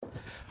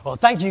Well,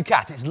 thank you,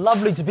 Kat. It's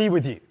lovely to be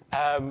with you.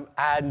 You're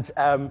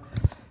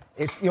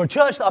a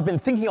church that I've been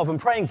thinking of and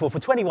praying for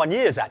 21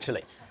 years,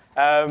 actually.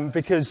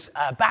 Because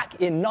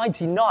back in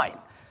 99,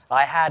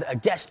 I had a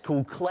guest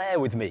called Claire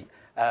with me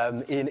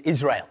in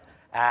Israel,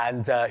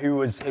 and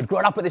who'd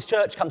grown up at this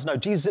church, come to know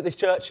Jesus at this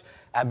church,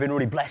 and been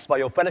really blessed by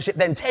your fellowship.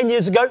 Then 10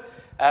 years ago,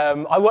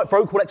 I worked for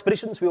Oak Hall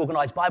Expeditions. We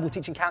organised Bible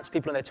teaching camps,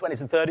 people in their 20s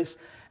and 30s.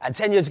 And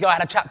 10 years ago, I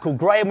had a chap called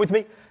Graham with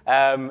me,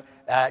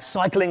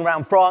 cycling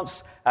around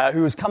France,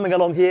 who was coming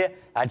along here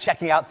and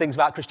checking out things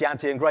about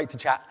Christianity, and great to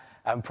chat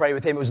and pray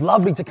with him. It was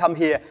lovely to come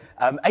here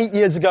 8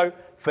 years ago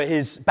for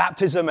his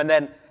baptism, and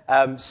then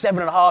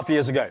 7.5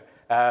 years ago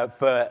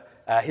for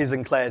his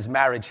and Claire's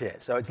marriage here.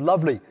 So it's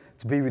lovely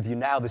to be with you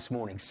now this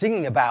morning,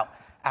 singing about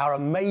our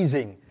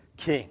amazing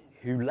King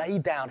who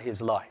laid down his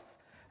life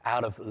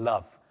out of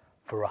love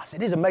for us.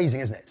 It is amazing,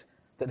 isn't it,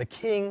 that the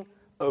King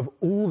of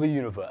all the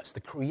universe,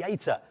 the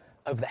creator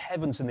of the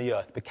heavens and the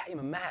earth, became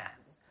a man.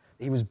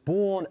 He was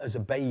born as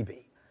a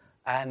baby,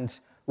 and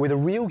with a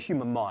real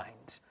human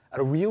mind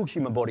and a real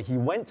human body, he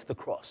went to the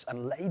cross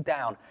and laid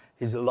down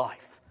his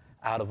life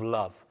out of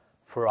love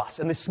for us.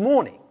 And this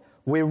morning,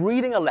 we're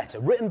reading a letter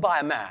written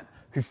by a man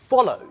who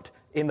followed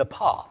in the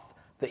path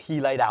that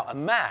he laid out, a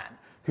man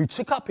who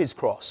took up his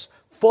cross,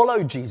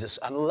 followed Jesus,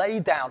 and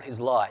laid down his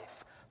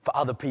life for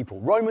other people.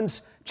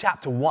 Romans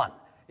chapter 1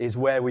 is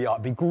where we are.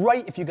 It'd be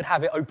great if you could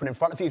have it open in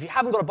front of you. If you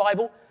haven't got a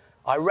Bible,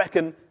 I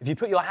reckon if you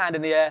put your hand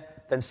in the air,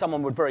 then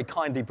someone would very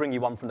kindly bring you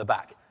one from the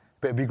back.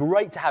 But it'd be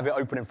great to have it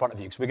open in front of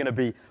you, because we're going to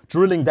be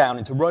drilling down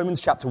into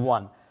Romans chapter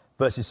 1,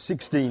 verses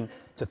 16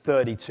 to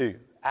 32.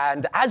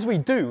 And as we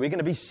do, we're going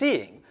to be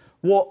seeing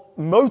what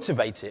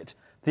motivated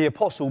the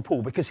Apostle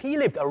Paul, because he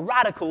lived a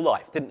radical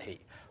life, didn't he?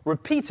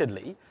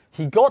 Repeatedly,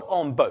 he got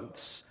on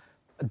boats,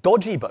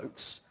 dodgy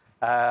boats,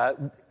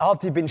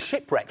 after he'd been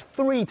shipwrecked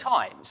 3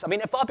 times. I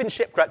mean, if I'd been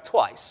shipwrecked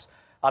twice,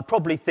 I'd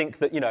probably think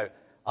that,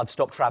 I'd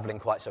stop traveling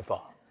quite so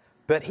far.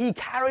 But he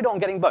carried on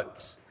getting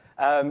boats,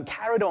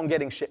 carried on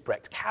getting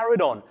shipwrecked,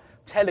 carried on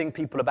telling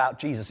people about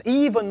Jesus,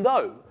 even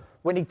though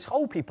when he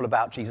told people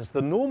about Jesus,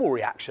 the normal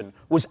reaction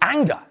was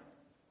anger.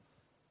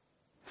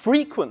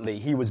 Frequently,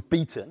 he was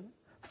beaten.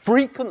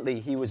 Frequently,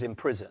 he was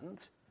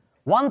imprisoned.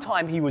 One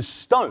time, he was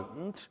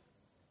stoned,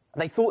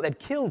 and they thought they'd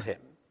killed him.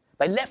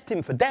 They left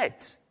him for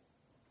dead.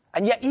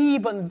 And yet,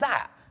 even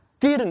that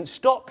didn't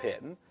stop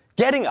him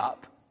getting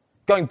up,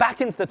 going back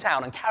into the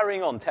town and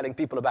carrying on telling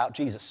people about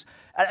Jesus.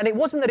 And it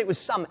wasn't that it was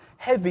some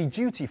heavy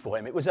duty for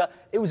him. It was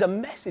a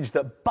message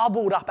that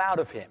bubbled up out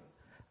of him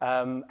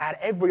at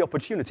every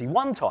opportunity.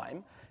 One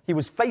time, he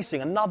was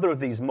facing another of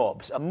these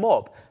mobs, a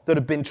mob that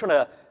had been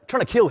trying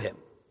to kill him.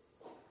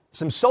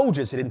 Some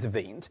soldiers had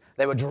intervened.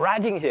 They were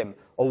dragging him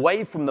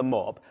away from the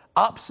mob,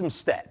 up some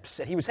steps,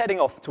 and he was heading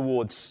off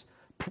towards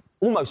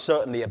almost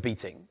certainly a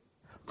beating,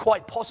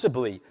 quite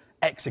possibly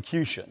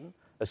execution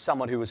as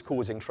someone who was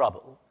causing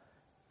trouble.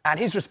 And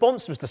his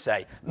response was to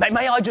say,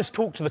 may I just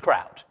talk to the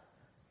crowd?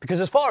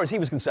 Because as far as he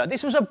was concerned,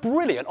 this was a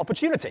brilliant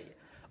opportunity.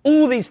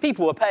 All these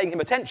people were paying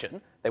him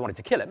attention. They wanted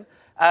to kill him.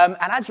 And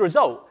as a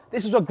result,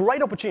 this was a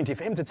great opportunity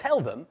for him to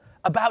tell them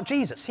about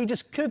Jesus. He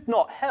just could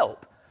not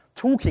help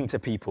talking to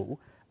people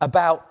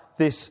about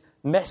this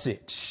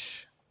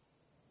message.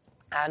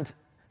 And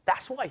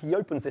that's why he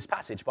opens this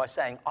passage by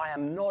saying, I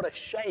am not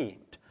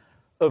ashamed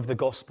of the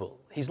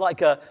gospel. He's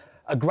like a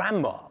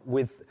grandma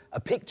with a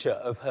picture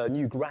of her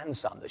new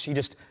grandson that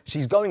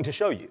she's going to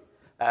show you,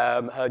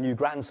 her new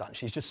grandson.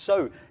 She's just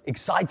so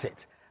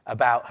excited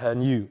about her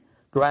new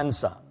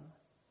grandson.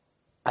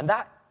 And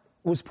that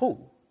was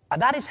Paul.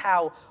 And that is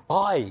how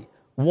I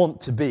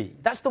want to be.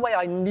 That's the way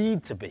I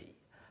need to be.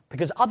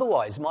 Because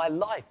otherwise my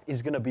life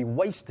is going to be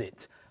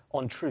wasted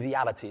on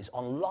trivialities,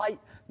 on light,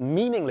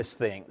 meaningless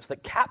things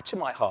that capture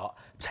my heart,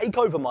 take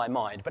over my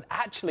mind, but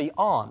actually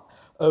aren't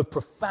of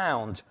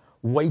profound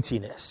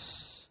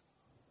weightiness.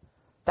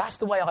 That's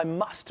the way I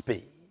must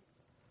be.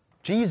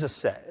 Jesus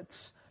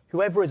says,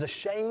 whoever is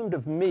ashamed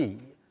of me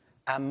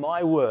and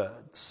my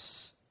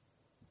words,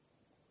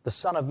 the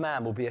Son of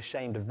Man will be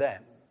ashamed of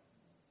them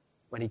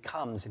when he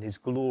comes in his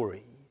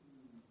glory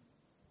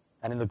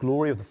and in the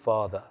glory of the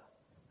Father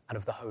and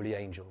of the holy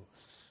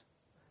angels.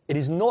 It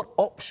is not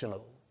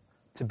optional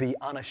to be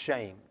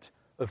unashamed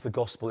of the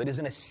gospel. It is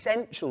an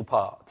essential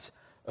part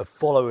of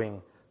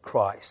following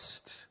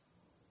Christ.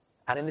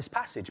 And in this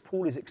passage,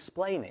 Paul is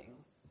explaining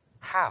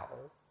how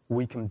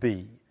we can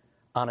be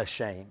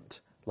unashamed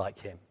like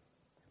him.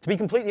 To be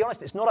completely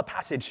honest, it's not a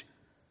passage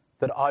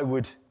that I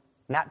would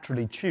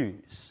naturally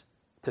choose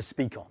to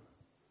speak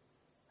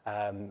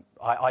on.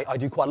 I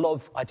do quite a lot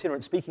of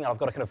itinerant speaking, and I've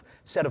got a kind of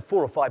set of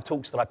 4 or 5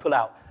 talks that I pull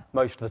out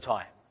most of the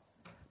time.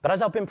 But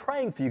as I've been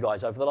praying for you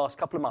guys over the last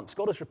couple of months,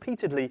 God has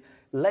repeatedly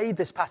laid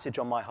this passage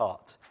on my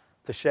heart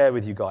to share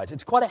with you guys.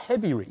 It's quite a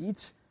heavy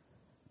read,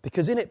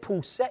 because in it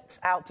Paul sets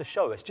out to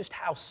show us just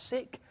how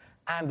sick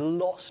and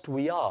lost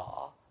we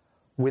are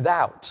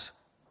without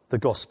the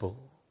gospel.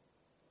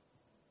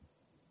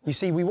 You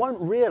see, we won't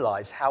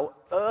realize how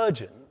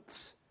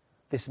urgent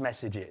this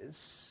message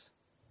is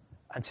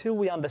until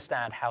we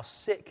understand how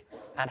sick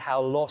and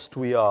how lost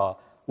we are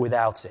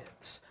without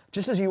it.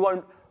 Just as you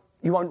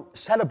won't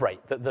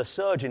celebrate that the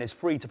surgeon is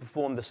free to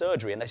perform the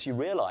surgery unless you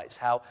realize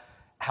how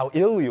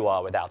ill you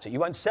are without it. You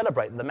won't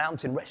celebrate that the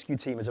mountain rescue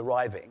team is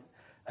arriving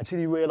until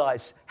you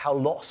realize how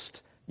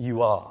lost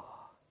you are.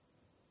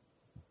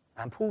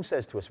 And Paul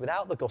says to us,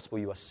 without the gospel,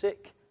 you are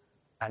sick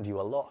and you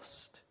are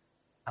lost.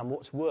 And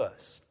what's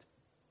worst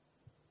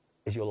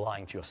is you're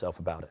lying to yourself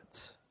about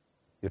it.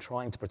 You're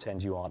trying to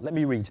pretend you aren't. Let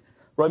me read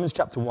Romans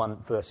chapter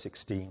 1, verse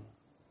 16.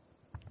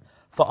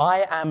 For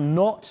I am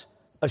not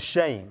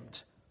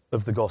ashamed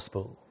of the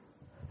gospel,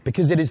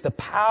 because it is the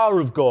power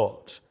of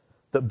God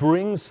that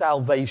brings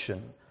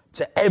salvation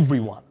to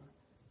everyone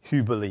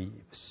who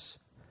believes.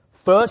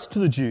 First to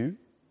the Jew,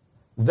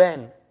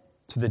 then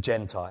to the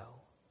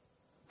Gentile.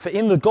 For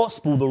in the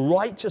gospel, the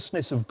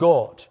righteousness of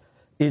God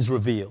is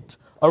revealed,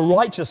 a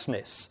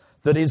righteousness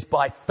that is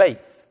by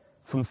faith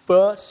from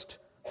first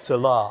to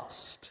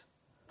last.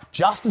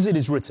 Just as it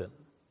is written,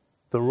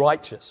 the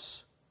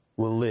righteous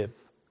will live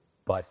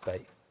by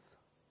faith.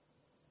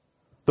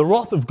 The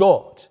wrath of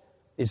God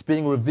is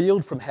being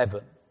revealed from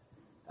heaven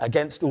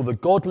against all the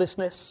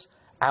godlessness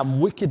and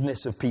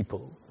wickedness of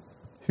people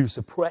who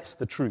suppress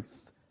the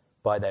truth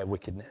by their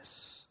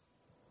wickedness.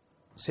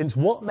 Since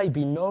what may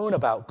be known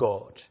about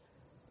God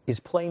is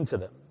plain to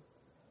them,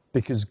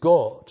 because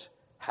God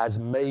has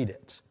made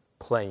it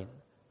plain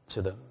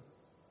to them.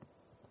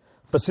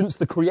 For since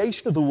the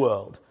creation of the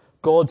world,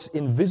 God's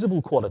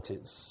invisible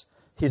qualities,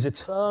 his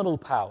eternal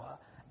power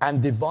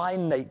and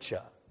divine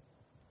nature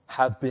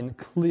have been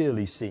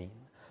clearly seen,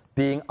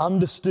 being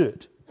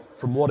understood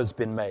from what has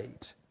been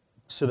made,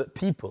 so that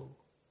people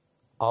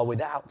are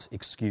without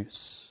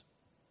excuse.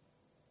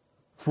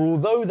 For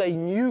although they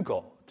knew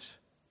God,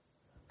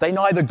 they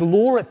neither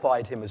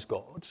glorified him as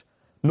God,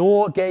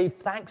 nor gave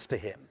thanks to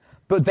him,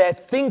 but their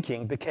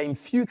thinking became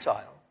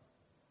futile,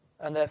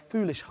 and their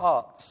foolish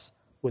hearts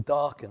were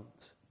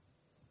darkened.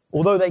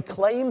 Although they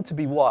claimed to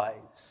be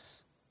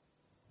wise,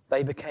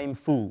 they became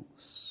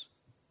fools,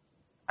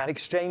 and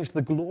exchanged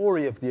the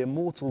glory of the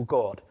immortal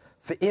God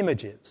for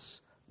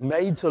images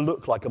made to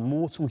look like a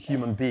mortal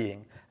human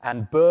being,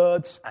 and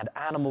birds and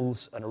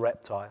animals and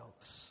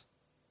reptiles.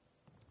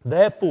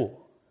 Therefore,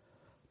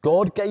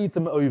 God gave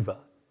them over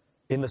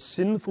in the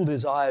sinful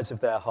desires of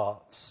their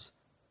hearts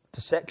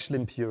to sexual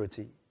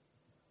impurity,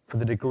 for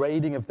the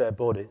degrading of their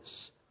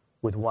bodies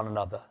with one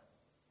another.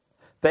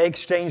 They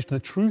exchanged the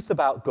truth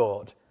about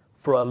God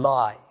for a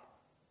lie,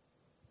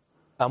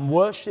 and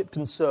worshipped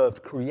and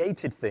served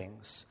created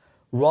things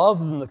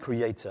rather than the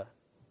Creator,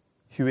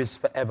 who is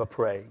forever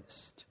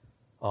praised.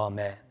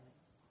 Amen.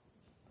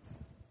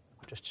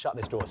 I'll just shut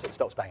this door so it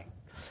stops banging.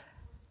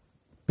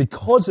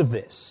 Because of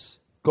this,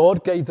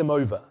 God gave them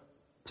over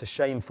to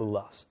shameful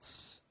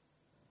lusts.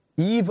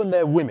 Even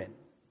their women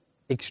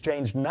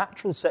exchanged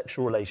natural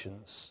sexual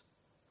relations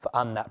for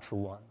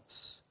unnatural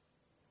ones.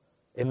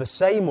 In the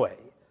same way,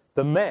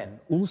 the men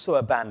also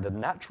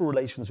abandoned natural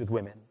relations with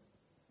women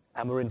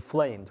and were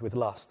inflamed with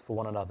lust for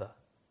one another.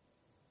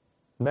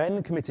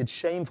 Men committed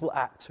shameful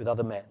acts with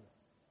other men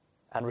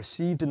and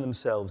received in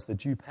themselves the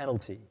due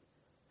penalty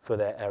for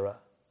their error.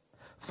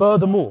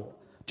 Furthermore,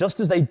 just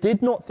as they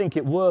did not think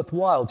it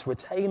worthwhile to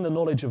retain the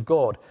knowledge of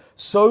God,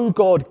 so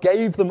God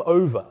gave them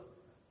over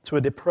to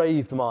a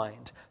depraved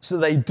mind, so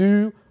they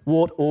do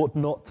what ought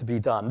not to be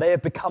done. They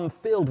have become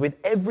filled with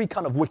every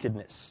kind of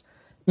wickedness,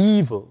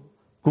 evil,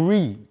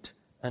 greed,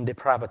 and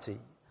depravity.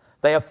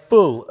 They are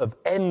full of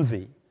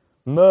envy,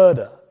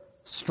 murder,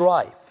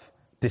 strife,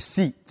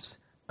 deceit,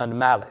 and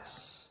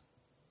malice.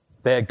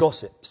 They are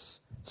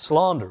gossips,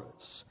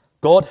 slanderers,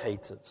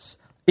 God-haters,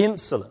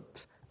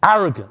 insolent,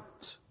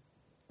 arrogant,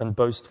 and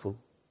boastful.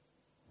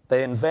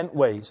 They invent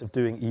ways of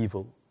doing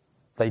evil.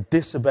 They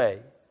disobey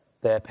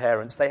their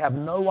parents. They have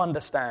no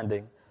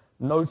understanding,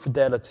 no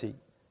fidelity,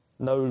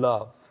 no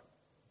love,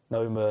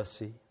 no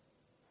mercy.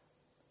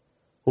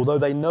 Although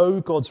they know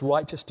God's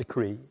righteous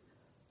decree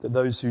that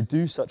those who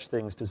do such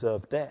things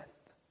deserve death,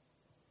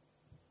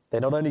 they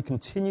not only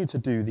continue to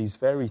do these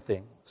very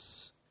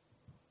things,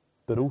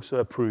 but also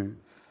approve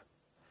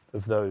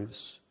of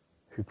those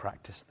who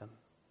practice them.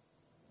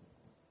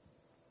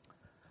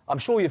 I'm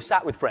sure you've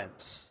sat with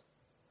friends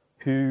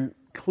who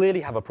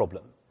clearly have a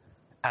problem,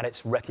 and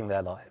it's wrecking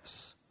their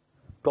lives.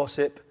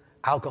 Gossip,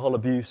 alcohol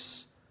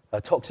abuse, a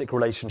toxic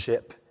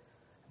relationship,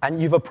 and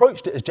you've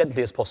approached it as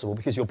gently as possible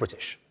because you're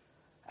British.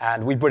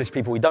 And we British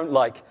people, we don't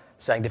like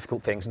saying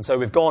difficult things, and so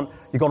you've gone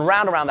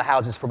round around the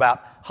houses for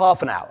about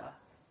half an hour,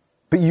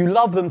 but you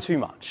love them too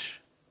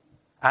much.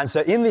 And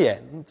so in the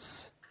end,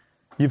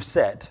 you've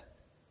said,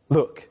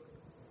 look,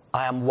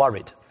 I am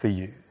worried for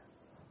you.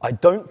 I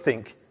don't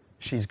think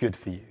she's good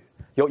for you.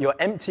 You're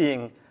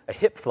emptying a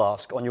hip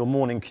flask on your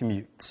morning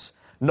commute.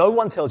 No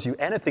one tells you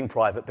anything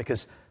private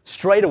because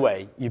straight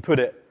away you put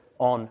it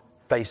on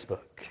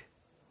Facebook.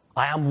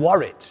 I am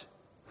worried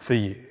for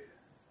you.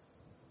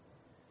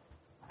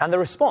 And the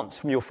response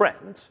from your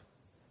friend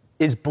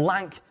is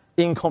blank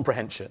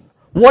incomprehension.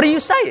 What are you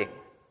saying?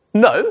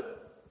 No,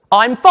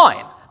 I'm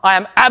fine. I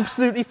am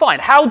absolutely fine.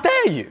 How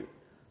dare you?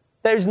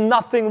 There is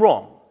nothing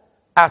wrong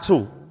at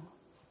all.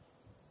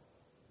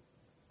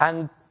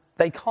 And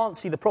they can't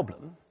see the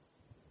problem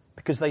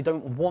because they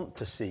don't want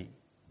to see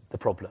the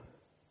problem.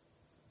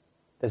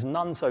 There's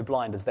none so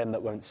blind as them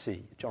that won't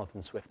see,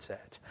 Jonathan Swift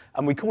said.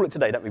 And we call it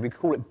today, don't we? We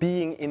call it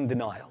being in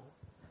denial.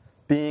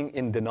 Being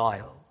in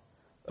denial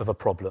of a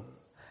problem.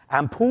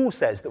 And Paul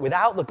says that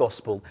without the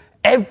gospel,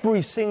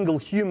 every single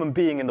human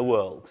being in the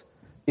world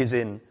is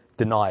in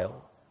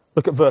denial.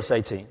 Look at verse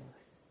 18.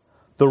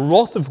 The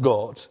wrath of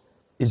God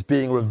is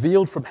being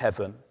revealed from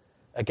heaven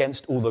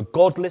against all the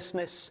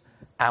godlessness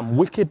and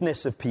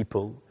wickedness of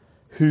people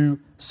who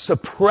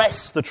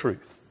suppress the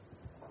truth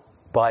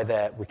by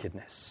their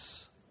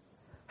wickedness.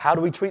 How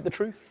do we treat the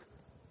truth?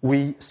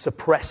 We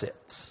suppress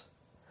it.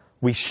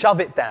 We shove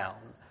it down.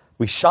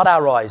 We shut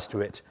our eyes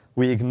to it.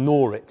 We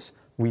ignore it.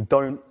 We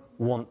don't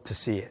want to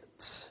see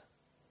it.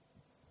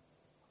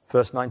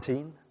 Verse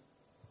 19.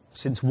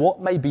 Since what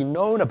may be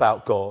known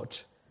about God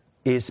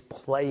is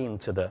plain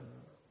to them,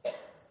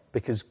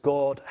 because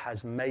God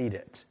has made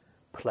it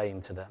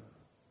plain to them.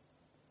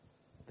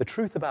 The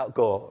truth about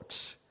God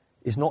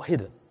is not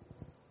hidden.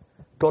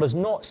 God has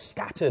not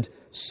scattered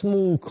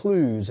small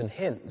clues and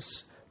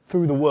hints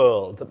through the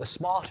world that the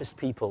smartest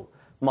people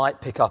might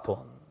pick up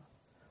on.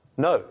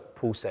 No,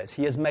 Paul says,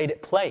 he has made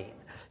it plain.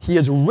 He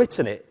has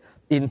written it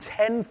in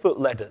 10-foot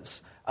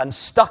letters and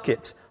stuck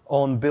it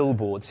on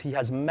billboards. He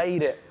has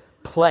made it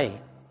plain.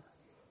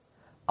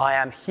 I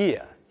am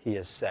here, he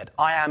has said.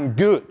 I am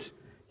good,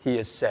 he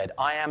has said.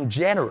 I am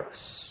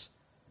generous.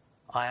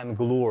 I am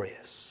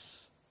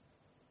glorious.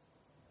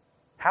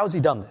 How has he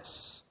done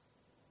this?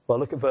 Well,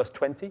 look at verse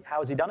 20. How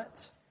has he done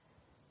it?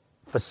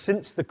 For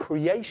since the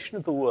creation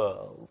of the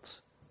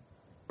world,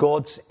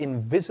 God's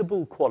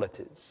invisible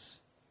qualities,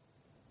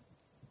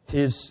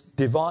 his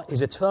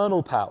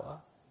eternal power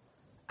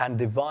and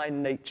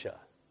divine nature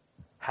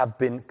have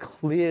been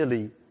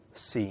clearly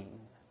seen,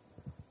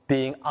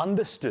 being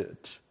understood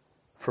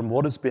from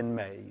what has been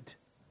made,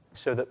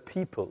 so that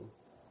people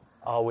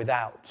are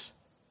without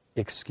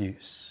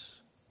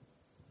excuse.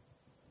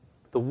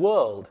 The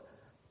world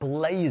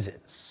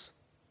blazes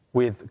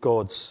with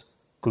God's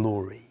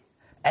glory.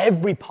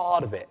 Every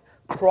part of it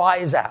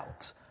cries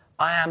out,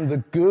 I am the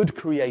good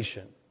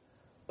creation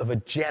of a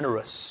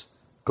generous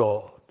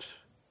God.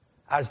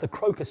 As the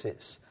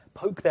crocuses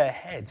poke their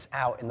heads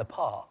out in the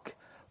park,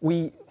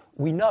 we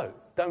know,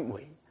 don't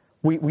we?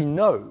 We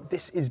know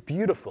this is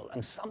beautiful,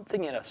 and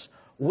something in us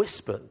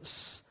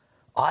whispers,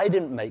 I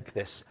didn't make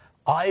this,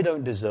 I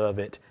don't deserve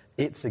it,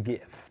 it's a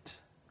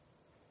gift.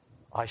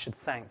 I should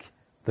thank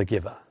the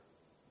giver.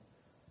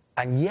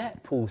 And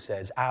yet, Paul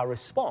says, our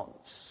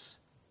response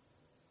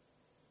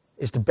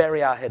is to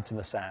bury our heads in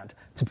the sand,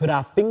 to put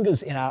our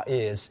fingers in our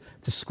ears,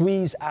 to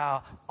squeeze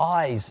our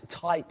eyes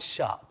tight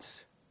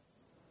shut,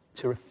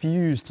 to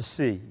refuse to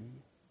see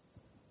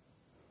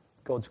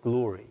God's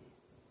glory,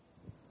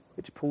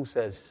 which Paul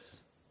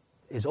says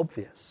is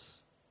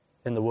obvious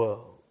in the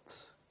world.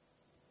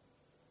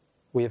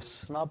 We have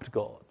snubbed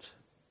God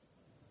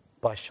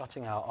by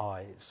shutting our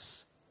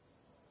eyes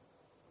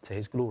to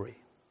his glory.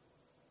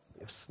 We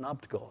have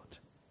snubbed God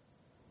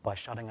by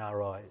shutting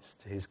our eyes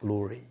to his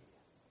glory.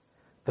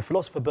 The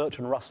philosopher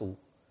Bertrand Russell,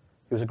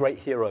 who was a great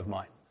hero of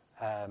mine,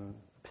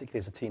 particularly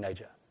as a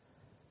teenager,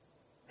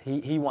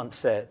 he once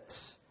said,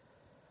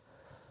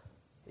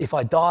 if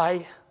I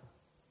die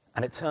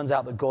and it turns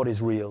out that God is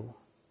real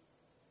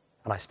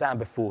and I stand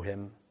before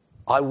him,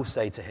 I will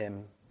say to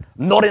him,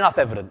 not enough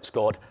evidence,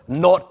 God,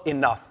 not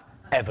enough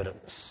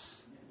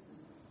evidence.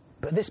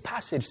 But this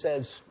passage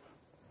says,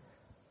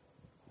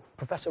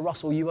 Professor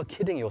Russell, you are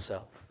kidding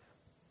yourself.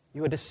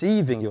 You are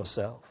deceiving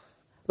yourself.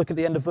 Look at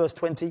the end of verse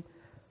 20.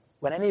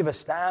 When any of us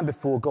stand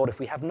before God, if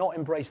we have not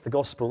embraced the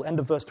gospel, end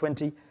of verse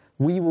 20,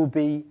 we will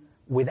be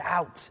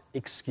without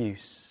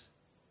excuse.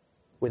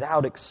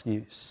 Without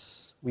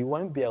excuse. We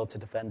won't be able to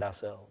defend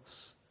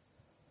ourselves.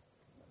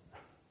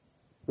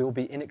 We will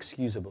be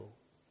inexcusable.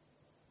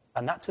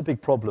 And that's a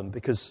big problem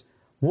because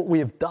what we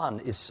have done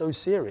is so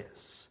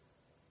serious,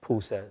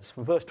 Paul says.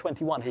 From verse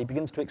 21, he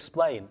begins to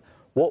explain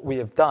what we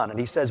have done. And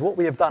he says what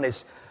we have done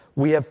is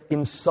we have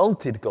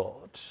insulted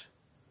God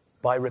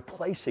by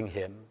replacing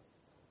him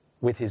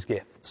with his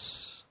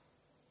gifts.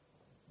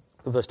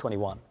 Verse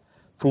 21.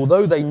 For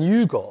although they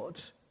knew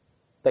God,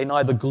 they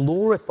neither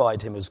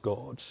glorified him as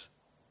God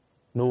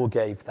nor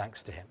gave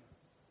thanks to him.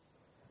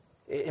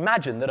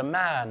 Imagine that a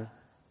man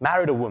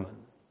married a woman,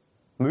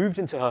 moved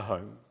into her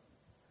home,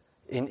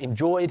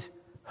 enjoyed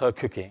her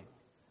cooking,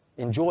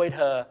 enjoyed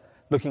her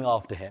looking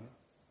after him,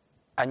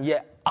 and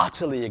yet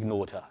utterly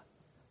ignored her,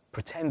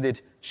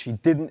 pretended she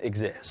didn't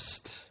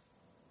exist,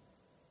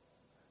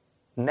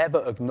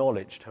 never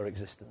acknowledged her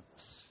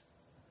existence.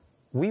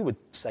 We would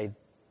say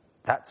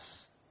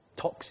that's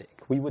toxic.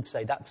 We would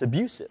say that's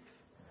abusive.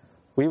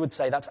 We would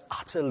say that's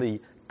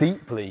utterly,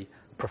 deeply,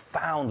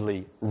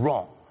 profoundly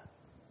wrong.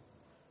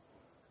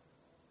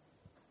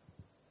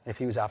 If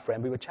he was our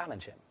friend, we would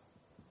challenge him.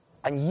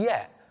 And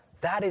yet,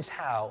 that is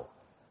how,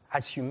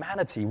 as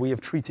humanity, we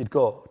have treated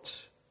God.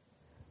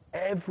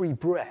 Every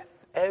breath,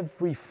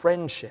 every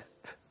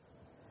friendship,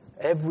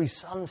 every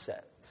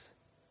sunset,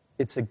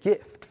 it's a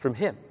gift from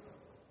him.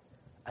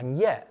 And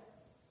yet,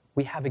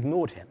 we have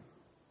ignored him.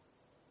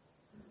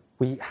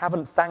 We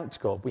haven't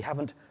thanked God. We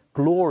haven't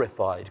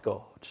glorified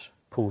God,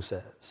 Paul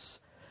says.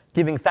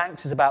 Giving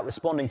thanks is about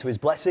responding to his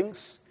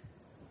blessings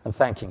and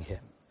thanking him.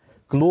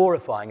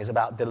 Glorifying is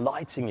about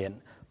delighting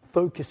in,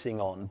 focusing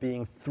on,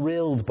 being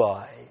thrilled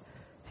by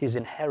his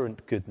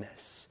inherent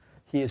goodness.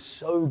 He is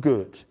so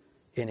good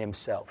in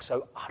himself,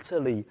 so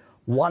utterly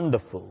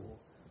wonderful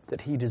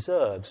that he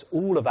deserves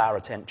all of our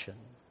attention,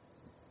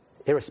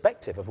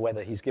 irrespective of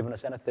whether he's given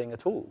us anything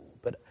at all,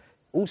 but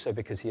also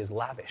because he has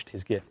lavished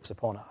his gifts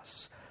upon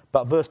us.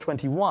 But verse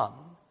 21,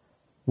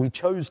 we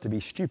chose to be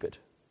stupid.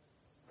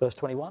 Verse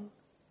 21,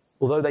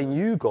 although they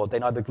knew God, they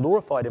neither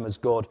glorified him as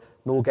God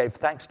nor gave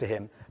thanks to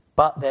him,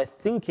 but their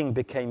thinking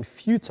became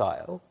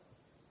futile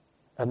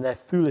and their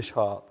foolish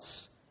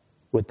hearts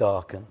were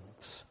darkened.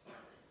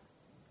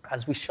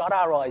 As we shut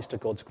our eyes to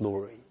God's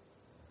glory,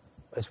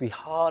 as we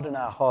harden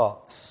our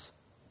hearts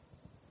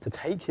to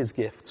take his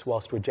gifts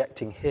whilst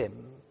rejecting him,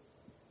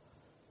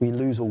 we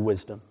lose all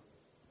wisdom,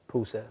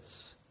 Paul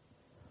says.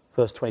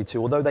 Verse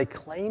 22, although they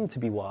claimed to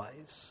be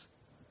wise,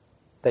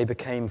 they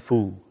became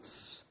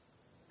fools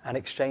and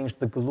exchanged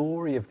the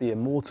glory of the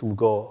immortal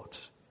God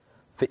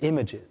for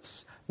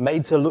images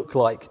made to look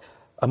like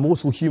a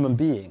mortal human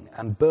being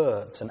and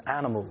birds and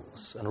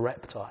animals and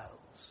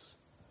reptiles.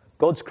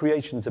 God's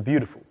creations are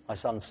beautiful. My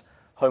son's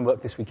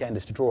homework this weekend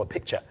is to draw a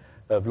picture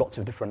of lots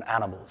of different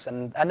animals,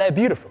 and they're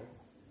beautiful.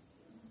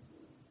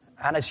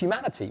 And as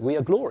humanity, we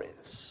are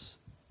glorious.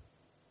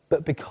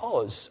 But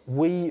because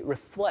we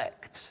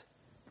reflect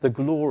the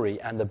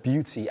glory and the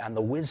beauty and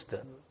the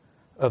wisdom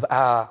of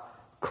our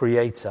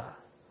Creator.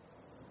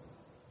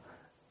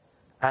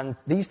 And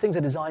these things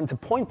are designed to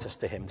point us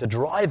to him, to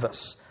drive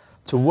us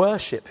to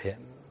worship him.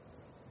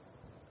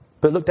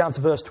 But look down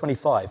to verse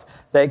 25.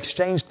 They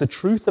exchanged the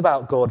truth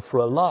about God for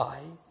a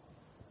lie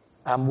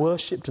and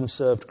worshipped and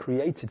served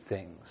created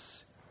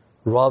things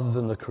rather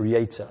than the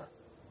Creator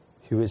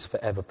who is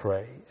forever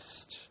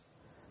praised.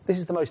 This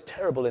is the most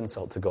terrible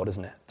insult to God,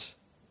 isn't it?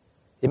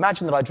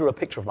 Imagine that I drew a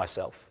picture of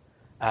myself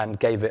and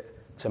gave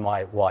it to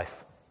my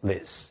wife,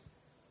 Liz.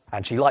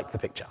 And she liked the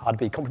picture. I'd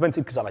be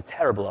complimented because I'm a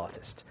terrible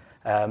artist.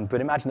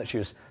 But imagine that she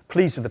was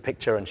pleased with the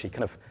picture and she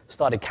kind of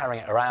started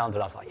carrying it around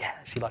and I was like, yeah,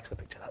 she likes the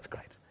picture, that's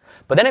great.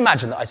 But then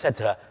imagine that I said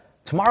to her,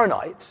 tomorrow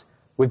night,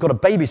 we've got a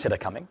babysitter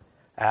coming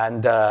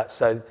and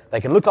so they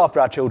can look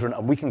after our children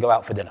and we can go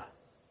out for dinner.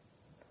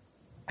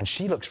 And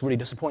she looks really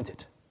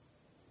disappointed.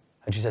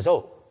 And she says,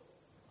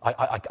 I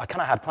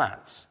kind of had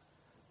plans.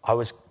 I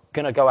was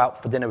going to go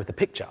out for dinner with the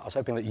picture. I was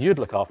hoping that you'd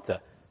look after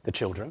the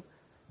children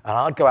and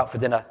I'd go out for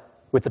dinner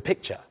with the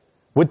picture.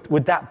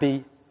 Would that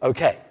be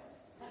okay?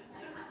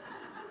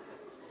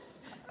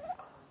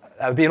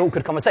 That would be an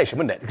awkward conversation,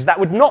 wouldn't it? Because that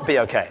would not be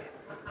okay.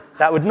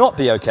 That would not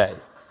be okay.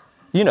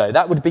 You know,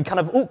 that would be kind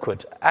of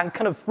awkward and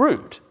kind of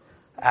rude.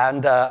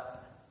 And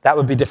that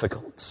would be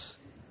difficult.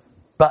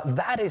 But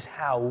that is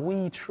how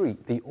we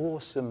treat the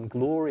awesome,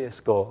 glorious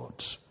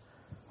God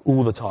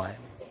all the time.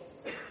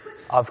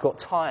 I've got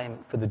time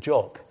for the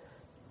job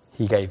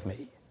he gave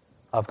me.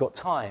 I've got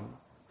time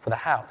for the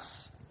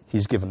house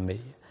he's given me.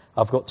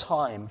 I've got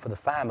time for the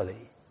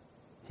family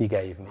he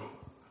gave me.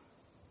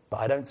 But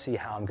I don't see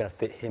how I'm going to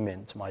fit him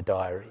into my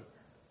diary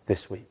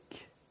this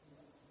week.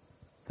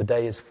 The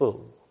day is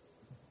full,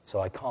 so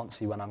I can't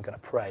see when I'm going to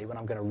pray, when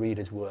I'm going to read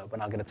his word,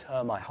 when I'm going to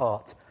turn my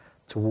heart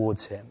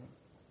towards him.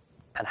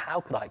 And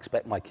how could I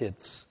expect my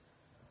kids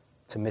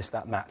to miss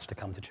that match to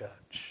come to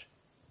church?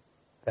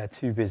 They're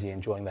too busy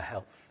enjoying the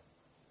health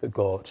that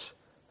God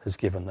has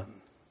given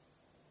them.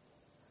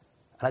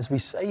 And as we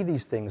say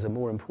these things are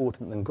more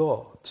important than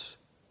God,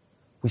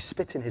 we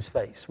spit in his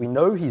face. We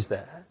know he's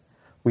there.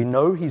 We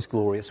know he's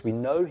glorious. We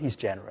know he's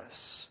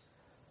generous.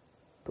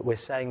 But we're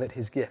saying that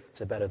his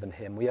gifts are better than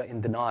him. We are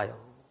in denial.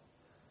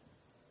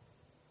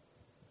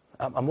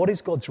 And what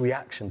is God's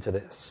reaction to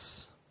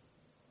this?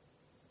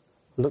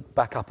 Look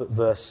back up at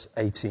verse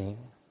 18.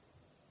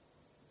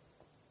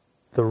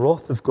 The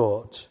wrath of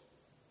God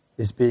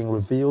is being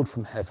revealed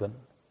from heaven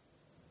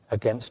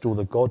against all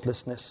the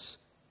godlessness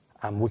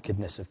and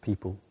wickedness of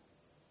people.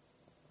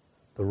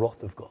 The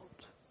wrath of God.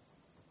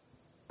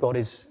 God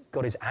is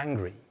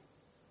angry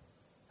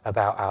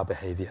about our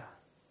behavior.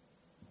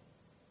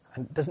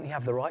 And doesn't he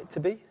have the right to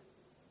be?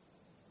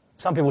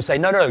 Some people say,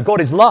 no,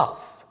 God is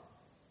love.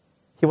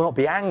 He will not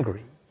be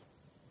angry.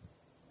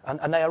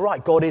 And they are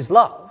right, God is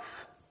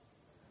love.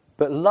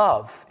 But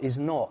love is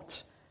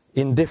not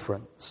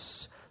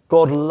indifference.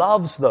 God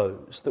loves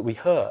those that we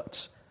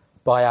hurt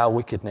by our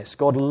wickedness.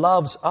 God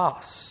loves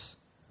us,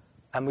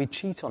 and we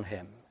cheat on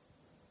him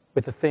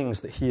with the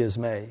things that he has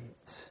made.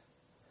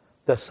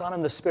 The Son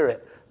and the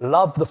Spirit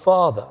love the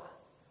Father,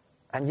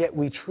 and yet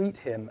we treat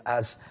him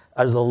as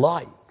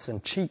light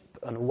and cheap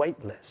and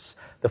weightless.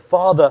 The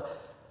Father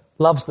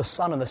loves the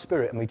Son and the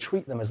Spirit, and we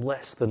treat them as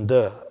less than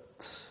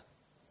dirt.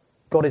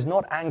 God is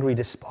not angry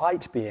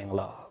despite being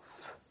love.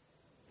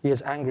 He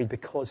is angry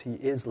because he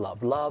is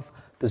love. Love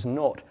does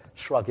not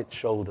shrug its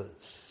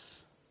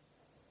shoulders.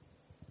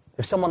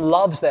 If someone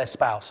loves their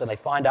spouse and they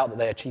find out that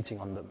they are cheating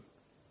on them,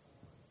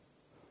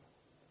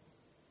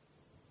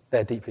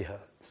 they're deeply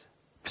hurt.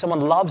 If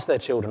someone loves their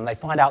children and they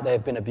find out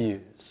they've been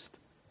abused,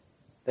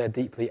 they're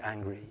deeply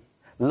angry.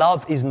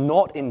 Love is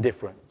not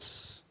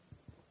indifference.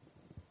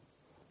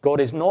 God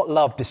is not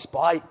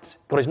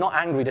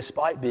angry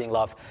despite being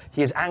love.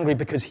 He is angry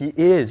because he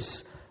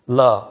is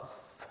love.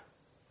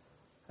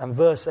 And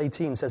verse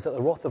 18 says that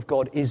the wrath of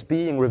God is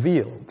being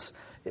revealed.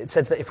 It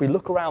says that if we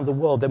look around the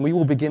world, then we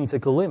will begin to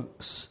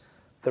glimpse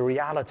the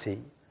reality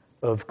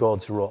of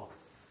God's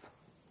wrath.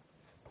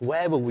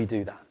 Where will we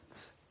do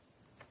that?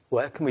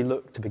 Where can we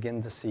look to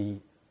begin to see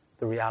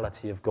the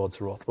reality of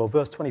God's wrath? Well,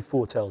 verse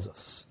 24 tells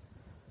us,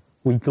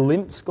 we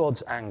glimpse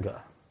God's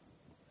anger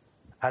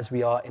as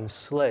we are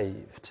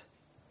enslaved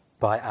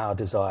by our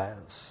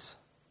desires.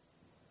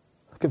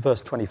 Look at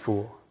verse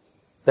 24.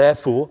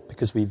 Therefore,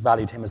 because we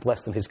valued him as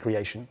less than his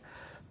creation,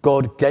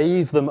 God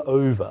gave them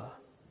over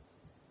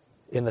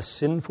in the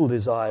sinful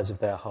desires of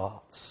their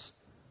hearts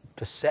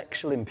to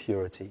sexual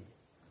impurity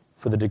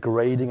for the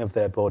degrading of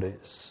their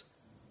bodies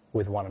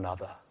with one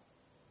another.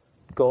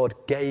 God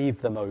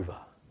gave them over.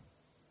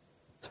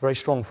 It's a very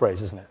strong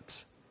phrase, isn't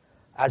it?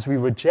 As we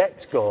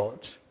reject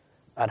God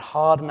and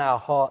harden our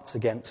hearts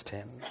against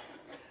him,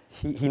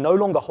 he no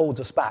longer holds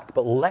us back,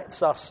 but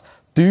lets us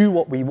do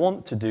what we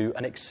want to do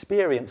and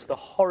experience the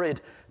horrid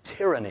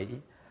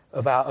tyranny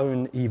of our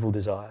own evil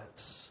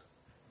desires.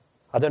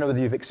 I don't know whether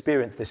you've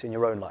experienced this in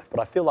your own life, but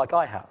I feel like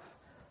I have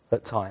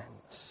at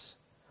times.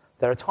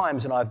 There are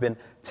times when I've been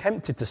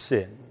tempted to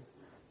sin,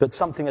 but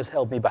something has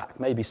held me back.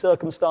 Maybe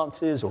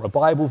circumstances or a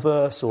Bible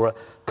verse or a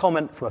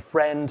comment from a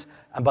friend,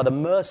 and by the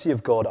mercy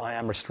of God, I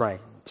am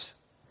restrained.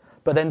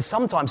 But then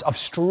sometimes I've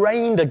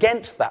strained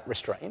against that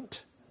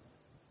restraint,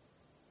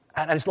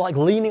 and it's like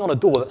leaning on a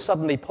door that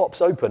suddenly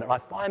pops open, and I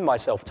find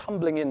myself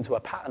tumbling into a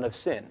pattern of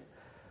sin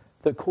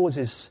that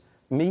causes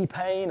me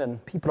pain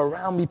and people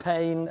around me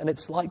pain, and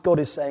it's like God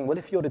is saying, well,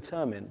 if you're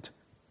determined,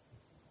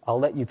 I'll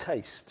let you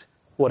taste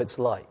what it's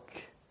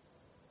like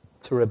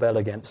to rebel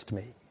against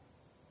me.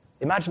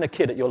 Imagine a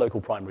kid at your local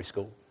primary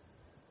school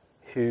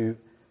who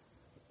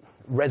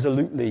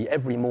resolutely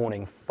every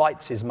morning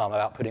fights his mum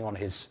about putting on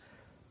his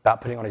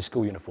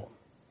school uniform.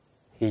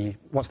 He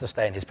wants to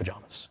stay in his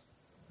pajamas.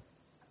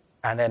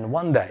 And then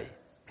one day,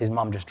 his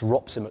mum just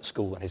drops him at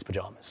school in his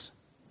pajamas.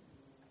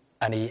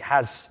 And he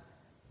has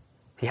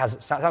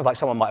sounds like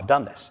someone might have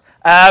done this.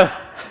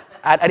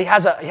 And he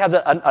has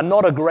a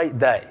not a great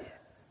day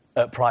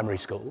at primary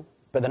school,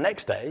 but the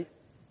next day,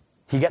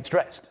 he gets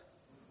dressed.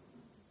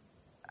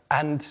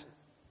 And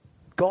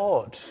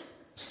God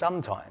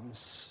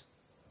sometimes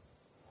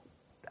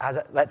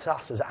lets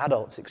us as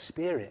adults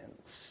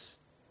experience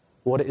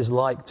what it is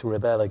like to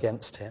rebel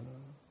against him.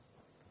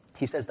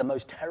 He says the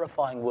most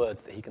terrifying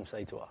words that he can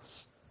say to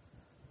us: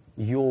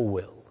 your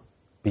will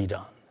be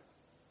done.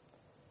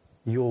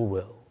 Your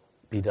will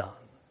be done.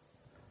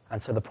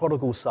 And so the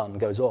prodigal son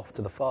goes off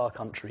to the far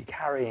country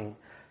carrying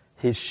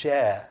his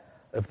share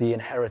of the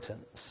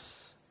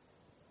inheritance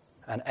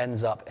and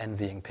ends up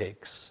envying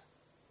pigs,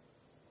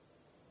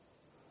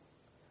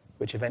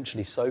 which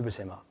eventually sobers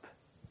him up,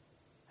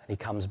 and he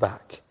comes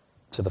back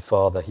to the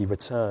Father. He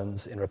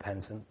returns in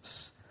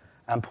repentance.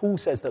 And Paul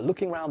says that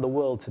looking around the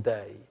world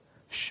today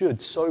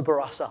should sober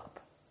us up,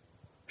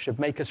 should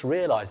make us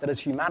realize that as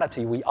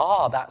humanity, we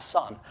are that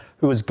son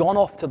who has gone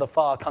off to the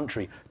far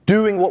country,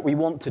 doing what we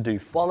want to do,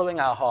 following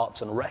our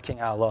hearts and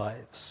wrecking our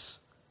lives.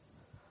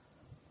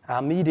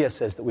 Our media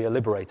says that we are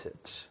liberated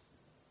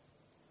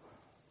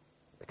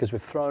because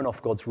we've thrown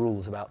off God's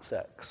rules about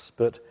sex.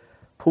 But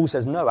Paul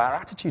says, no, our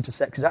attitude to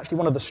sex is actually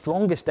one of the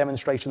strongest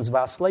demonstrations of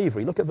our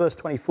slavery. Look at verse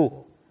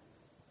 24.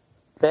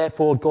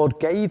 Therefore, God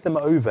gave them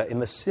over in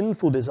the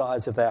sinful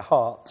desires of their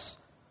hearts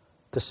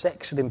to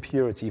sexual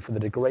impurity for the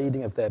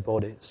degrading of their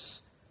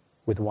bodies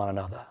with one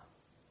another.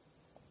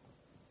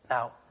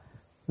 Now,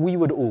 we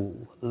would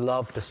all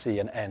love to see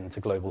an end to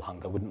global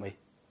hunger, wouldn't we?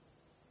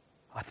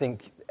 I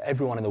think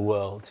everyone in the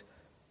world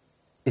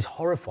is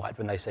horrified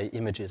when they see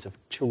images of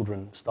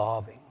children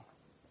starving.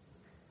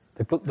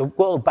 The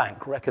World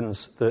Bank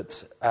reckons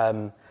that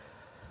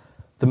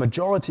the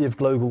majority of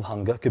global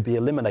hunger could be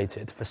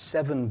eliminated for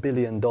 $7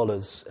 billion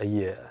a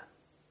year.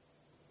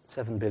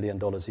 $7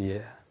 billion a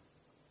year.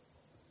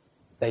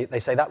 They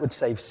say that would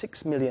save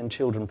 6 million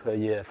children per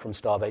year from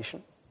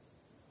starvation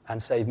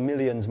and save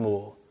millions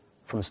more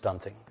from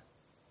stunting.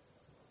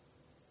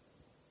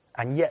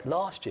 And yet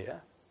last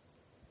year,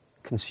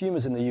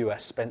 consumers in the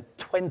US spent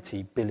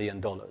 $20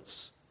 billion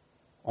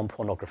on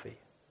pornography.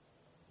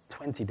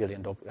 $20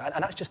 billion.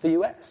 And that's just the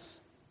US.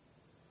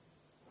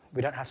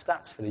 We don't have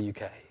stats for the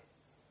UK.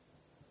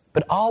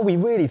 But are we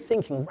really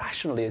thinking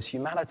rationally as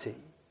humanity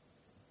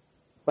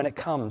when it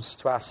comes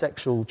to our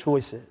sexual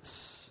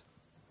choices?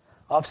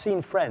 I've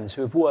seen friends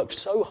who have worked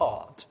so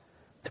hard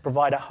to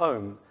provide a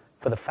home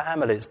for the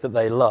families that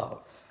they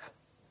love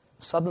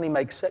suddenly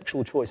make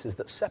sexual choices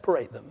that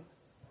separate them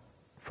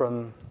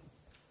from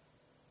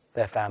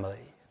their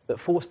family, that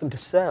force them to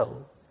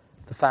sell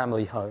the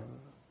family home.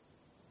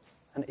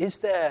 And is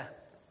their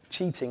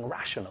cheating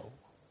rational?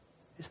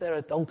 Is their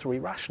adultery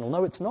rational?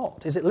 No, it's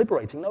not. Is it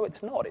liberating? No,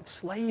 it's not. It's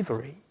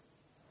slavery.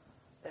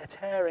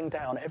 They're tearing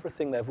down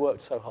everything they've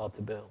worked so hard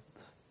to build.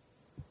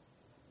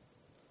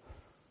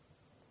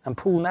 And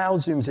Paul now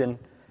zooms in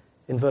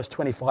verse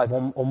 25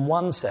 on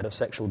one set of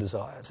sexual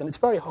desires. And it's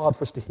very hard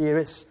for us to hear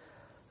it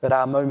at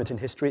our moment in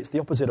history. It's the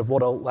opposite of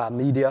what all our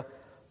media,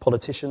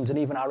 politicians, and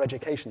even our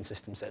education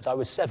system says. I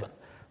was 7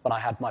 when I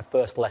had my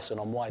first lesson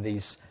on why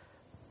these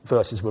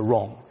verses were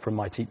wrong from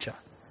my teacher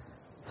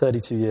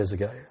 32 years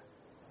ago.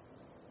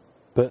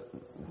 But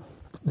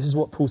this is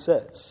what Paul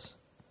says.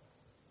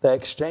 They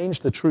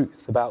exchanged the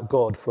truth about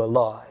God for a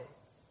lie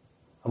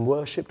and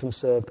worshipped and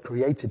served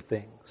created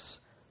things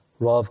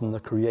rather than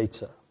the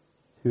Creator,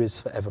 who is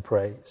forever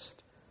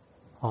praised.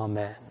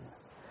 Amen.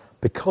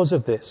 Because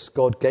of this,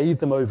 God gave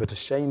them over to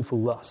shameful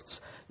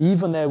lusts.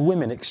 Even their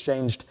women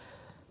exchanged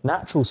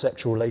natural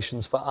sexual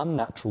relations for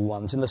unnatural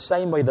ones. In the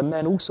same way, the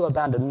men also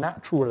abandoned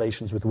natural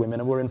relations with women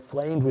and were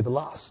inflamed with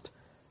lust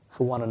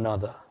for one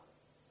another.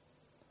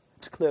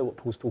 It's clear what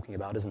Paul's talking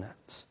about, isn't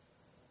it?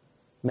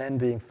 Men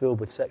being filled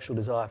with sexual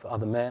desire for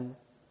other men,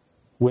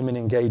 women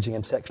engaging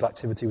in sexual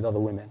activity with other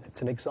women.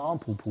 It's an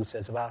example, Paul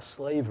says, of our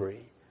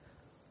slavery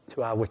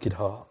to our wicked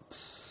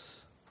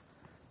hearts.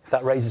 If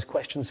that raises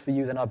questions for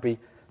you, then I'd be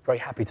very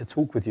happy to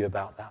talk with you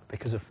about that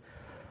because of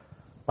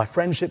my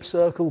friendship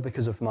circle,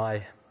 because of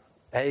my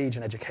age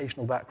and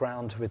educational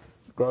background with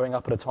growing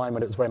up at a time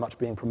when it was very much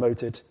being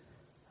promoted,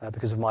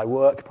 because of my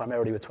work,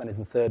 primarily with 20s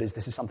and 30s.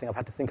 This is something I've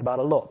had to think about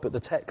a lot, but the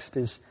text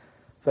is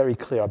very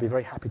clear. I'd be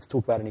very happy to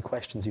talk about any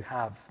questions you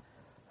have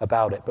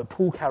about it. But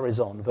Paul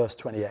carries on, verse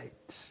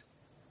 28.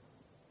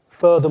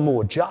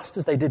 Furthermore, just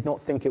as they did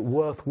not think it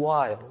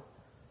worthwhile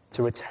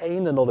to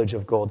retain the knowledge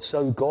of God,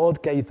 so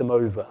God gave them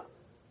over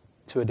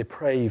to a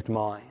depraved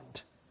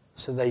mind,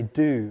 so they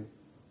do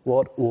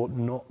what ought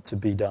not to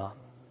be done.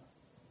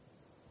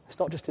 It's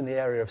not just in the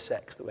area of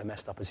sex that we're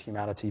messed up as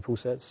humanity, Paul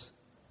says.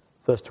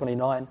 Verse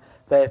 29,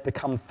 they have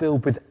become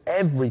filled with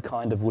every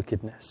kind of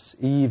wickedness,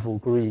 evil,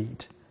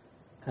 greed,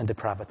 and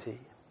depravity.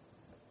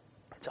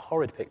 It's a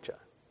horrid picture.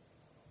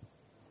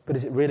 But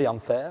is it really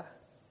unfair?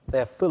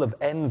 They are full of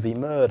envy,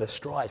 murder,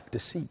 strife,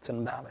 deceit,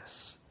 and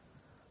malice.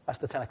 That's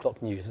the 10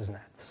 o'clock news, isn't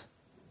it?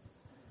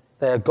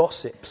 They are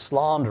gossips,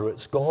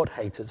 slanderers,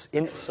 God-haters,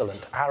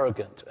 insolent,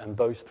 arrogant, and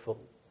boastful.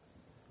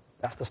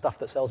 That's the stuff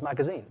that sells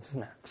magazines,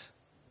 isn't it?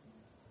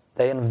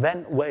 They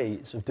invent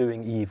ways of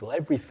doing evil.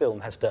 Every film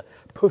has to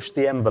push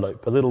the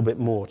envelope a little bit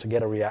more to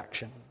get a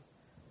reaction.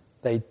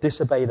 They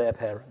disobey their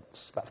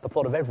parents. That's the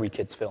plot of every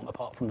kid's film,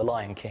 apart from The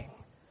Lion King.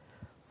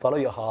 Follow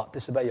your heart,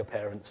 disobey your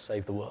parents,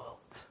 save the world.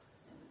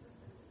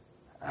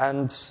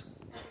 And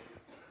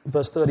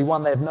verse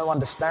 31, they have no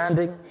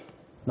understanding,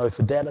 no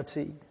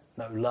fidelity,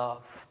 no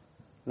love,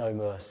 no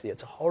mercy.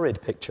 It's a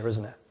horrid picture,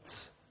 isn't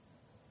it?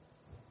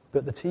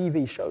 But the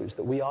TV shows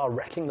that we are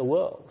wrecking the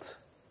world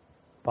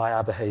by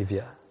our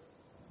behavior.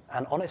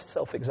 And honest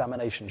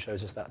self-examination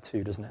shows us that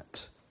too, doesn't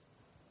it?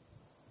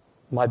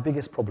 My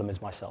biggest problem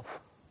is myself.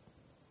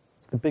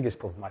 It's the biggest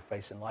problem I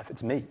face in life.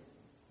 It's me.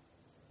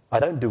 I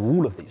don't do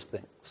all of these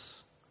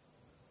things,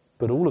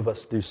 but all of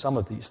us do some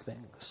of these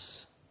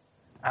things.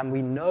 And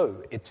we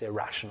know it's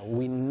irrational.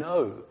 We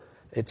know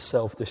it's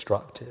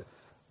self-destructive.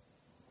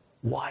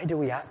 Why do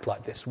we act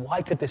like this?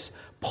 Why could this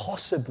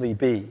possibly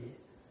be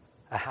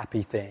a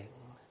happy thing?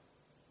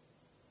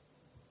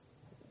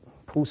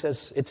 Paul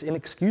says it's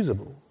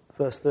inexcusable.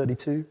 Verse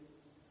 32,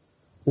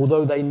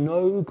 although they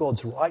know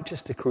God's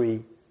righteous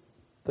decree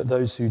that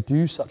those who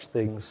do such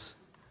things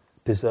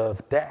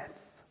deserve death,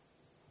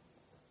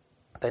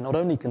 they not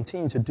only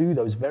continue to do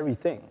those very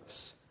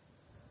things,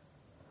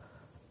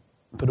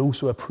 but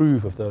also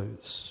approve of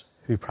those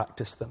who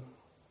practice them.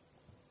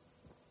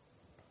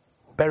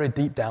 Buried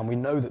deep down, we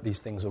know that these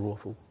things are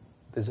awful,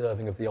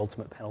 deserving of the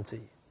ultimate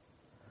penalty.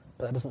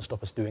 But that doesn't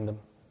stop us doing them.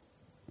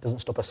 It doesn't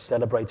stop us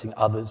celebrating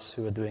others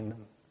who are doing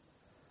them.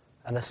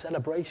 And the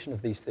celebration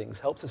of these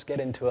things helps us get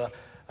into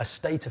a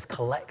state of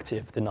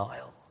collective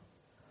denial,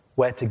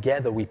 where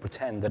together we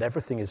pretend that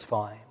everything is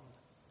fine.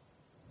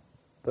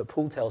 But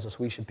Paul tells us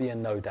we should be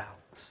in no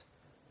doubt.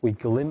 We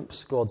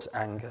glimpse God's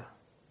anger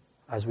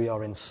as we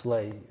are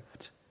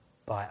enslaved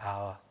by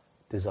our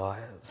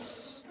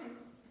desires.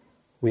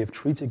 We have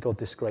treated God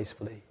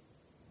disgracefully,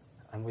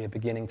 and we are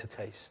beginning to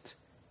taste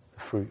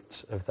the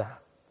fruit of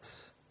that.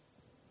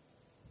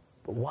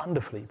 But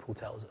wonderfully, Paul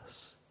tells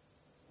us,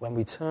 when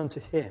we turn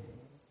to him,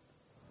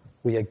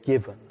 we are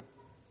given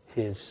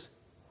his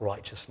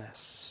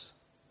righteousness.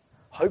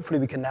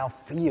 Hopefully we can now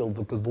feel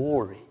the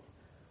glory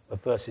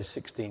of verses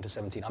 16 to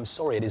 17. I'm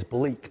sorry, it is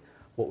bleak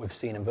what we've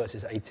seen in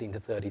verses 18 to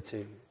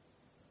 32.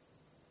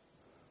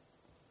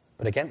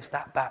 But against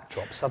that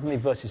backdrop, suddenly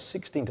verses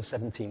 16 to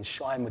 17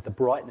 shine with the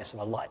brightness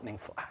of a lightning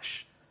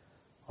flash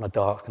on a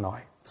dark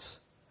night.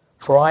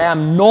 For I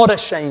am not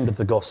ashamed of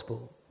the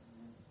gospel,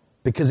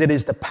 because it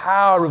is the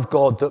power of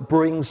God that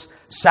brings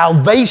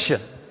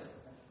salvation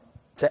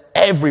to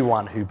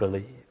everyone who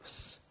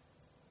believes,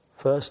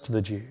 first to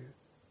the Jew,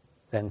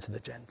 then to the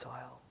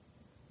Gentile.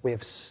 We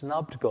have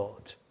snubbed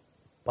God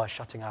by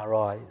shutting our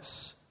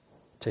eyes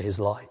to his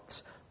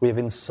light. We have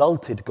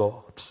insulted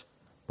God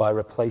by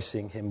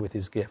replacing him with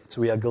his gifts.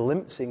 We are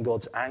glimpsing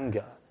God's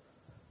anger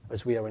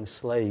as we are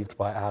enslaved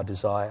by our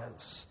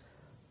desires.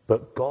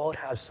 But God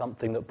has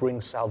something that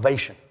brings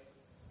salvation,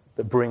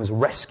 that brings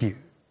rescue,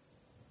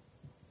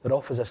 that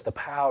offers us the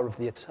power of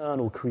the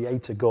eternal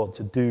Creator God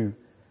to do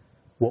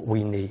what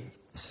we need.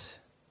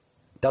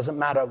 Doesn't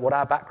matter what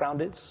our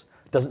background is.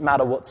 Doesn't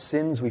matter what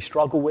sins we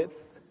struggle with.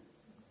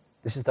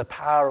 This is the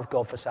power of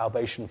God for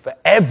salvation for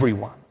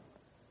everyone.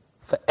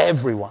 For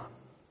everyone.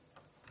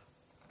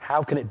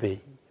 How can it be?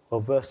 Well,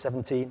 verse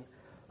 17,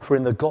 for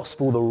in the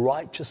gospel the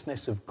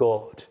righteousness of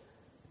God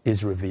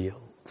is revealed.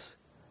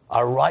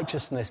 A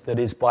righteousness that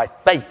is by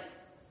faith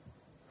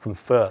from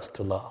first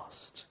to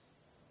last.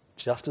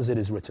 Just as it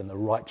is written, the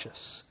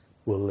righteous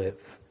will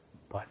live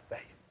by faith.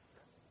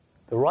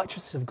 The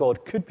righteousness of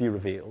God could be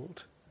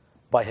revealed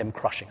by him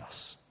crushing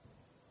us.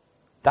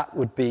 That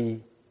would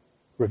be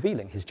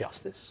revealing his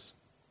justice.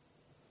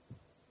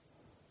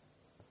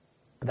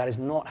 But that is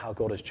not how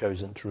God has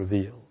chosen to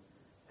reveal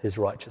his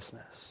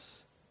righteousness.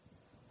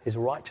 His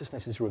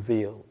righteousness is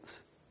revealed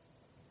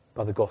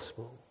by the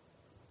gospel,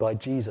 by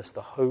Jesus,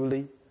 the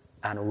holy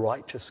and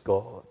righteous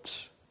God,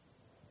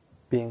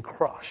 being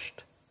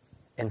crushed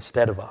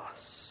instead of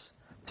us,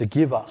 to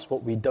give us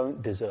what we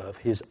don't deserve,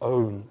 his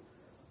own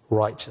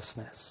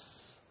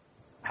righteousness.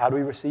 How do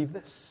we receive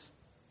this?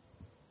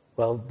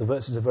 Well, the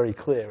verses are very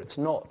clear. It's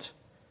not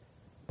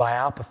by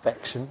our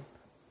perfection.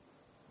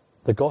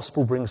 The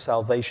gospel brings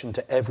salvation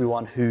to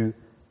everyone who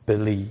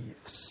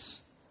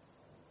believes.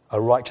 A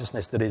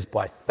righteousness that is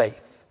by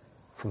faith,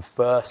 from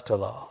first to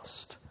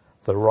last.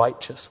 The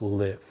righteous will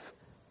live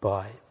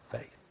by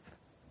faith.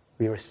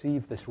 We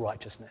receive this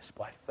righteousness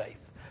by faith,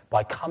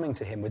 by coming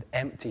to him with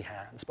empty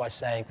hands, by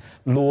saying,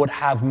 Lord,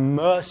 have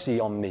mercy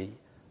on me,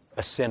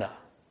 a sinner.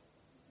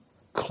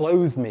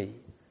 Clothe me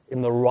in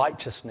the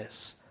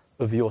righteousness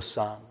of your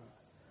Son.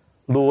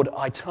 Lord,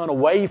 I turn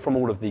away from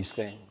all of these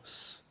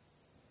things.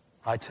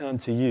 I turn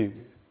to you.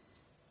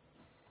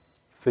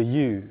 For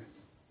you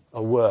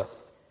are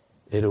worth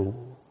it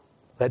all.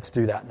 Let's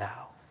do that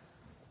now.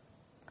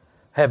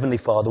 Heavenly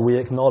Father, we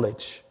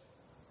acknowledge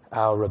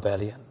our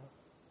rebellion.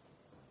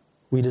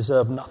 We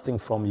deserve nothing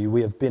from you.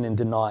 We have been in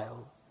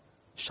denial,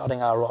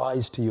 shutting our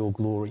eyes to your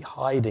glory,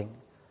 hiding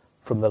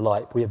from the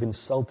light. We have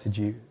insulted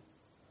you,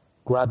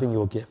 grabbing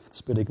your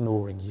gifts but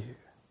ignoring you.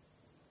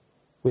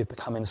 We have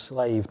become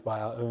enslaved by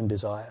our own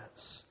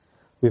desires.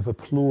 We have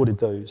applauded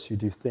those who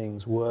do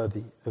things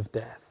worthy of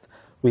death.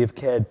 We have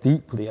cared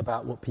deeply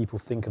about what people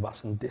think of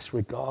us and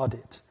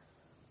disregarded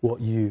what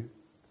you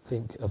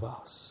think of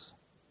us.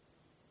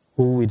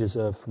 All we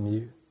deserve from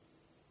you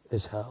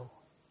is hell.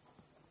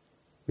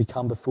 We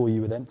come before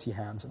you with empty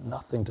hands and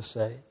nothing to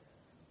say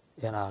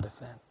in our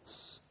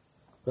defense.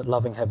 But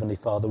loving Heavenly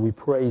Father, we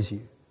praise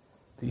you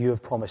that you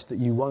have promised that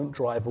you won't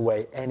drive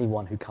away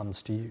anyone who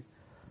comes to you.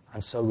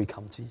 And so we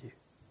come to you.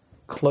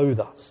 Clothe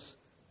us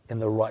in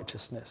the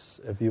righteousness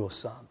of your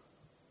Son.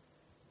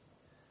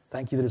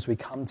 Thank you that as we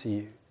come to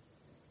you,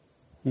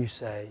 you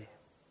say,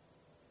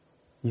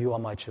 you are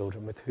my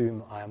children with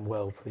whom I am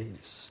well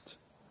pleased.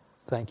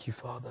 Thank you,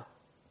 Father.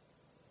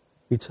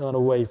 We turn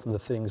away from the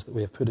things that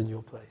we have put in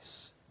your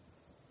place.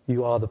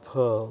 You are the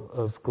pearl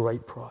of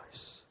great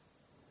price.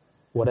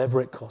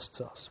 Whatever it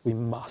costs us, we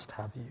must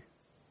have you.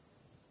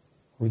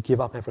 We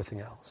give up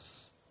everything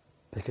else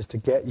because to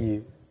get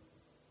you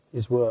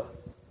is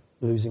worth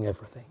losing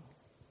everything.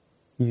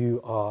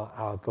 You are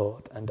our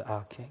God and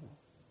our King.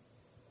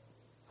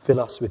 Fill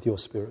us with your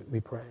Spirit, we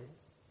pray.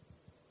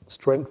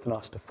 Strengthen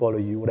us to follow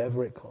you,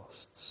 whatever it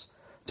costs,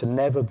 to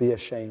never be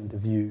ashamed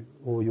of you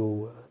or your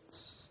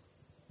words.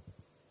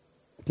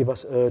 Give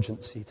us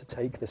urgency to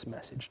take this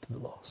message to the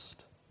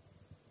lost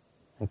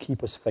and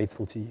keep us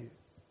faithful to you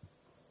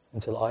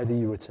until either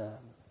you return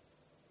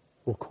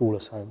or call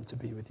us home to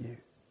be with you.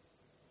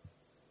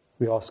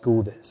 We ask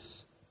all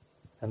this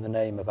in the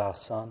name of our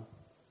Son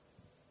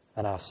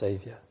and our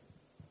Saviour,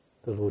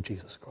 the Lord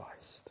Jesus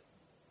Christ.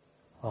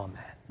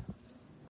 Amen.